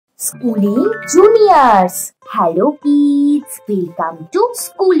Schooling Juniors. Hello kids, welcome to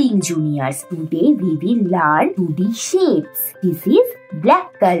Schooling Juniors. Today we will learn 2D shapes. This is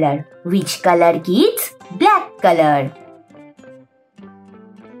black color. Which color kids? Black color.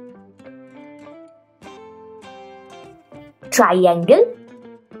 Triangle,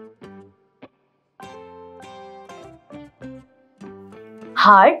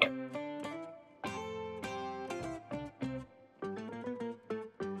 heart,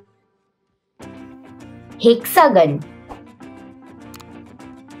 hexagon,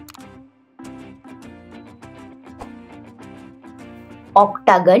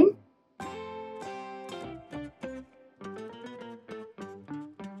 octagon,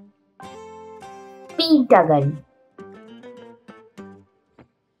 pentagon,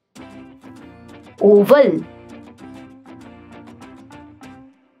 oval,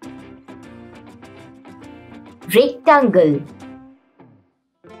 rectangle,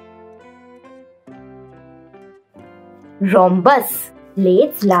 rhombus.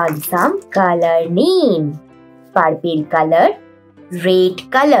 Let's learn some color name. Purple color, red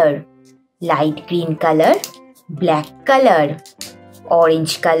color, light green color, black color,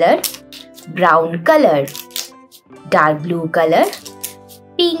 orange color, brown color, dark blue color,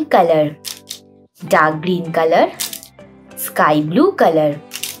 pink color, dark green color, sky blue color,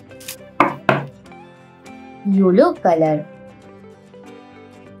 yellow color,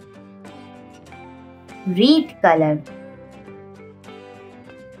 red color,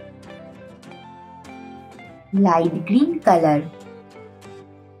 light green color,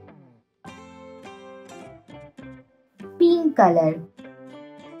 pink color,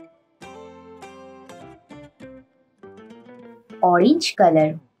 orange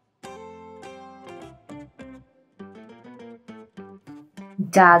color,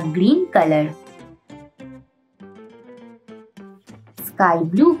 dark green color, sky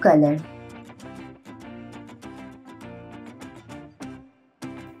blue color,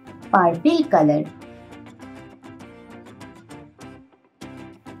 purple color,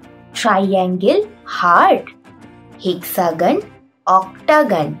 triangle, heart, hexagon,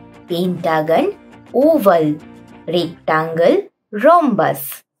 octagon, pentagon, oval, rectangle,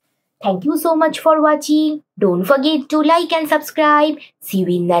 rhombus. Thank you so much for watching. Don't forget to like and subscribe. See you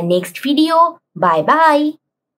in the next video. Bye bye.